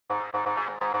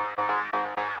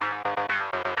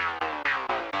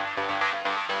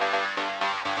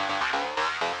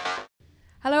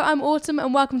Hello, I'm Autumn,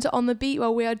 and welcome to On the Beat, where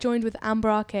we are joined with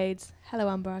Amber Arcades. Hello,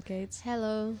 Amber Arcades.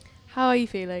 Hello. How are you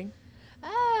feeling?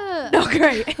 Not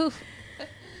great.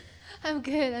 I'm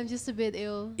good. I'm just a bit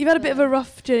ill. You've had a bit of a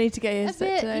rough journey to get here A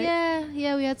bit, today.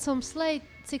 yeah. We had some slight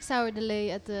 6-hour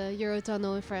delay at the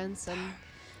Eurotunnel in France, and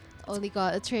only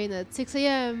got a train at 6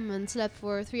 a.m. and slept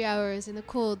for 3 hours in a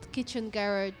cold kitchen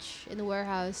garage in a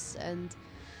warehouse. And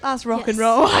That's rock and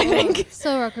roll, I think.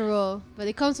 So rock and roll, but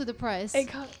it comes with a price.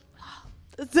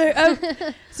 So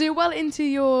you're well into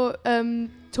your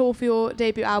tour for your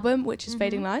debut album, which is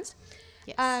Fading Lines.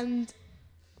 Yes. And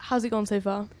how's it gone so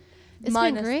far? It's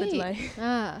Minus been great. the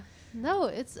delay. No,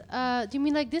 it's do you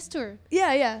mean like this tour?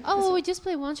 Yeah. Oh, well, we just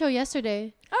played one show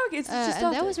yesterday. Oh, okay, so it's just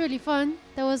and that was really fun.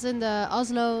 That was in the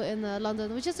Oslo in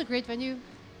London, which is a great venue.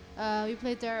 We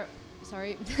played there,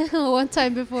 one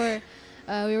time before.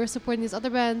 We were supporting these other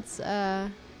bands,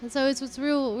 and so it was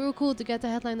real cool to get to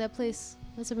headline that place.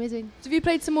 That's amazing. So have you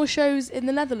played some more shows in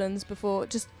the Netherlands before,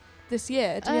 just this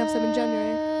year? Did you have some in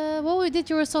January? Well, we did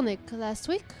Eurosonic last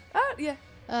week. Oh, yeah.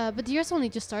 But the year's only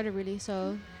just started, really,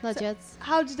 so not yet.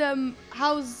 How's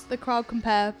the crowd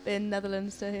compare in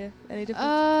Netherlands to here? Any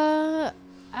difference?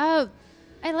 I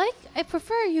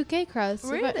prefer UK crowds.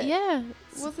 Really? Yeah.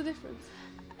 What's the difference?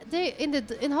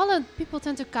 In Holland, people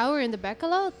tend to cower in the back a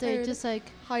lot. They just like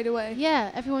hide away.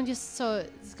 Yeah, everyone just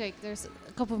it's like there's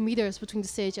a couple of meters between the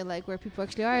stage and like where people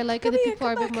actually are. Like and the people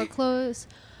are a bit more close.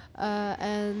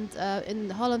 And in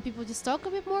Holland, people just talk a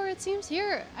bit more. It seems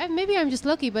here. Maybe I'm just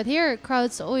lucky, but here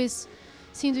crowds always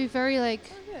seem to be very like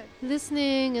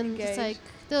listening and just like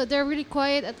they're really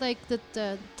quiet at like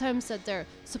the times that they're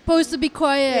supposed to be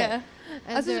quiet. Yeah.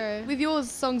 And with your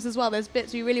songs as well, there's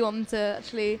bits you really want them to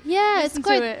actually listen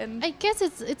to it. And I guess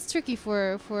it's tricky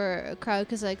for a crowd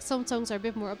because like some songs are a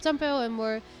bit more up tempo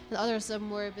and others are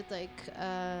more a bit like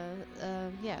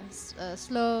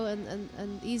slow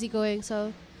and easygoing.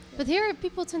 So, but here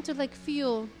people tend to like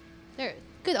feel they're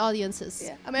good audiences.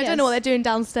 Yeah, I mean I don't know what they're doing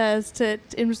downstairs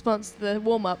in response to the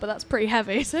warm up, but that's pretty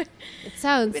heavy. So it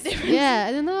sounds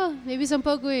I don't know, maybe some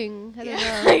pogoing. I don't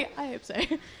know. I hope so.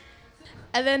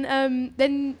 And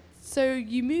then so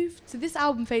you moved to this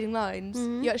album, Fading Lines.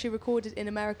 You actually recorded in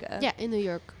America. Yeah, in New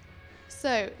York.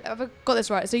 So have I got this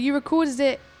right? So you recorded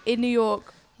it in New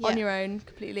York on your own,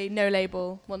 completely, no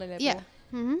label, mono label. Yeah.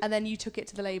 And then you took it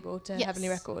to the label to Heavenly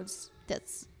Records.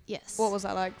 Yes. What was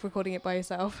that like, recording it by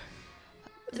yourself?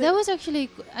 That was actually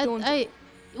it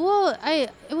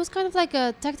was kind of like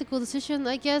a tactical decision,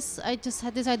 I guess. I just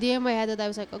had this idea in my head that I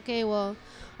was like, okay, well,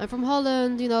 I'm from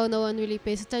Holland, no one really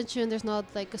pays attention. There's not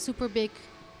like a super big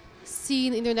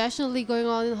scene internationally going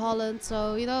on in Holland.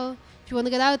 So, if you want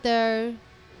to get out there,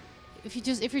 if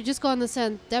you're just going to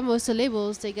send demos to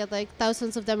labels, they get like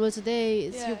thousands of demos a day.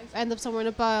 You end up somewhere in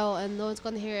a pile and no one's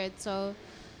going to hear it. So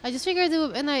I just figured,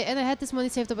 and I had this money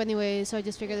saved up anyway, so I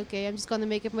just figured, okay, I'm just gonna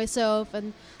make it myself,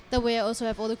 and that way I also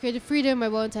have all the creative freedom. I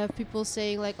won't have people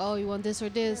saying like, oh, you want this or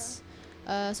this.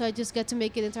 So I just get to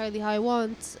make it entirely how I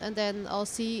want, and then I'll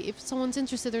see if someone's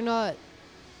interested or not.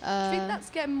 Do you think that's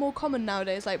getting more common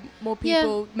nowadays? Like more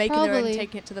people making their own,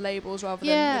 taking it to the labels rather than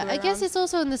the other way I guess around? it's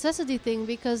also a necessity thing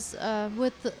because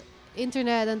with the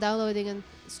internet and downloading and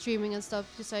streaming and stuff,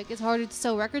 just like it's harder to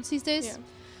sell records these days. Yeah.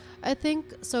 I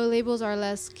think so. Labels are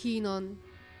less keen on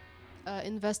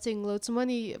investing loads of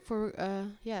money for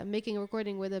making a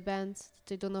recording with a band.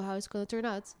 They don't know how it's going to turn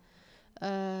out,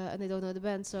 and they don't know the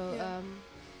band. So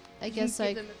I guess you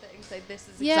like give them a thing, say this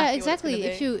is exactly.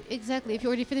 If you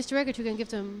already finished the record, you can give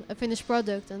them a finished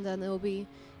product, and then it will be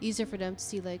easier for them to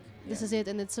see like this is it,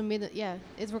 and it's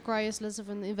it requires less of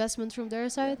an investment from their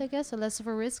side, I guess, and less of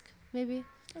a risk maybe.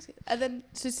 That's good. And then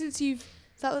since you've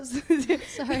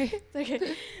sorry.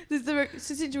 Okay. So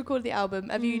since you recorded the album,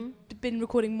 have you been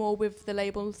recording more with the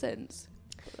label since?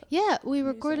 Yeah, we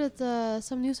recorded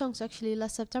some new songs actually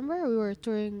last September. We were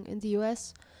touring in the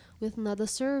US with Nada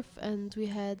Surf, and we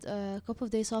had a couple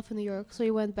of days off in New York. So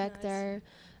we went back there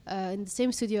in the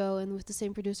same studio and with the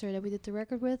same producer that we did the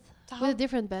record with a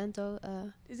different band though.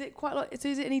 Is it quite a lot? So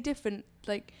is it any different?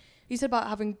 Like you said about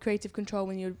having creative control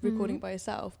when you're recording by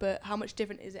yourself, but how much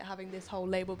different is it having this whole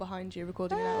label behind you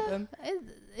recording an album?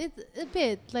 It a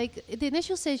bit. Like the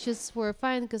initial stages were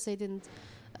fine because they didn't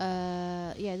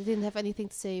have anything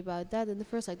to say about that in the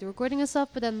first, like the recording and stuff.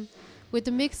 But then with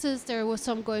the mixes, there was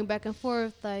some going back and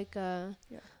forth. Like,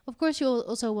 of course, you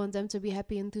also want them to be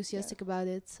happy, enthusiastic about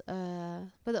it.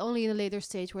 But only in a later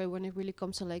stage, when it really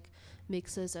comes to like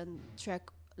mixes and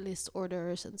track list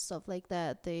orders and stuff like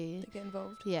that, they get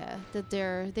involved. Yeah, that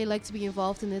they like to be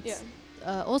involved in it.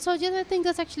 Also, I think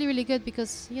that's actually really good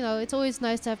because it's always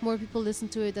nice to have more people listen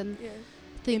to it and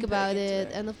think about Inputting it. into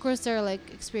it. And of course they're like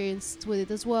experienced with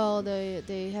it as well.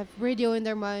 They have radio in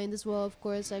their mind as well, of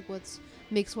course, like what's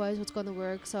mix wise, what's gonna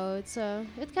work. So it's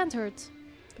it can't hurt.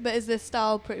 But is this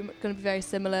style pretty much going to be very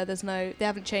similar? They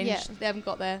haven't changed. Yeah. They haven't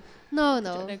got their No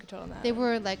control on that. they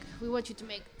weren't like, we want you to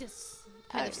make this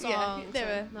kind of song. Yeah, they So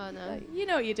were. no. Like, you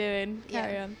know what you're doing.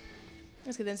 Carry on.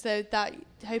 That's good then. So that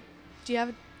do you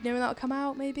know when that'll come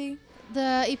out? Maybe.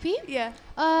 The EP? Yeah.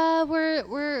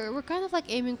 We're kind of like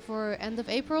aiming for end of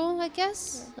April, I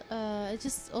guess. It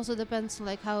just also depends on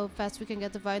like how fast we can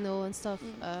get the vinyl and stuff.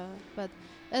 But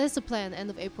that is the plan, end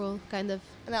of April, kind of.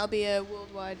 And that'll be a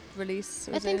worldwide release.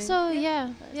 I think so. Yeah.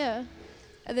 Nice. Yeah.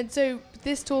 And then so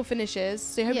this tour finishes.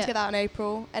 So you hope to Yeah. get that in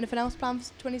April. Anything else planned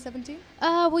for 2017?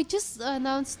 We just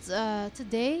announced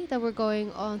today that we're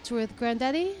going on tour with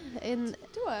Granddaddy in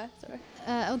Tour. Sorry.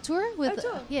 on tour with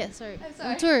tour. sorry. Oh, sorry.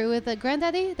 On tour with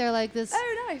Granddaddy. They're like this.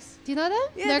 Oh, nice. Do you know them?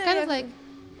 Yeah, They're no, kind yeah. of like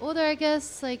older, I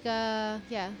guess. Like yeah.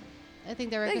 I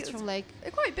think they're records from like. They're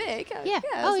quite big. Yeah.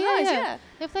 That's nice, yeah.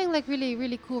 They're playing like really,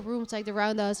 really cool rooms, like the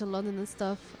Roundhouse in London and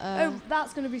stuff.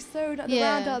 That's going to be so nice. The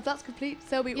yeah. Roundhouse, that's complete.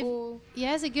 They'll be all...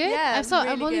 Yeah, is it good? Yeah, I've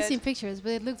really only good. seen pictures,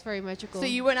 but it looked very magical. So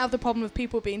you won't have the problem of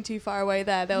people being too far away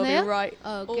there. They'll No? be right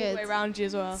Oh, all good. the way around you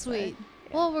as well. Sweet. So,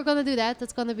 yeah. Well, we're gonna do that.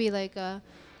 That's gonna be like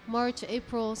March,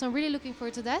 April. So I'm really looking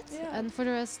forward to that. Yeah. And for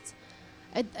the rest,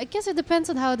 I guess it depends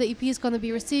on how the EP is gonna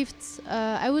be received.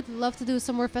 I would love to do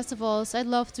some more festivals. I'd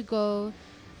love to go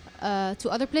to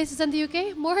other places than the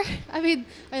UK more. I mean,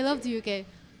 I love the UK,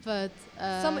 but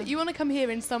Summer, you want to come here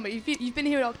in summer. You've been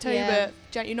here in October.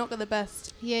 Yeah. You're not got the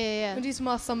best. yeah. We'll do some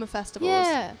more summer festivals.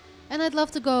 Yeah, and I'd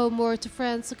love to go more to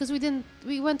France because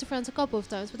we went to France a couple of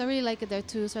times, but I really like it there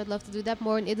too. So I'd love to do that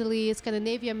more in Italy,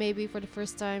 Scandinavia maybe for the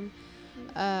first time.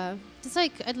 Just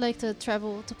like I'd like to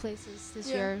travel to places this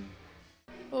year.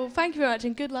 Well, thank you very much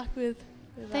and good luck with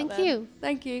that Thank then. you.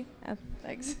 Thank you.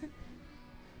 Thanks.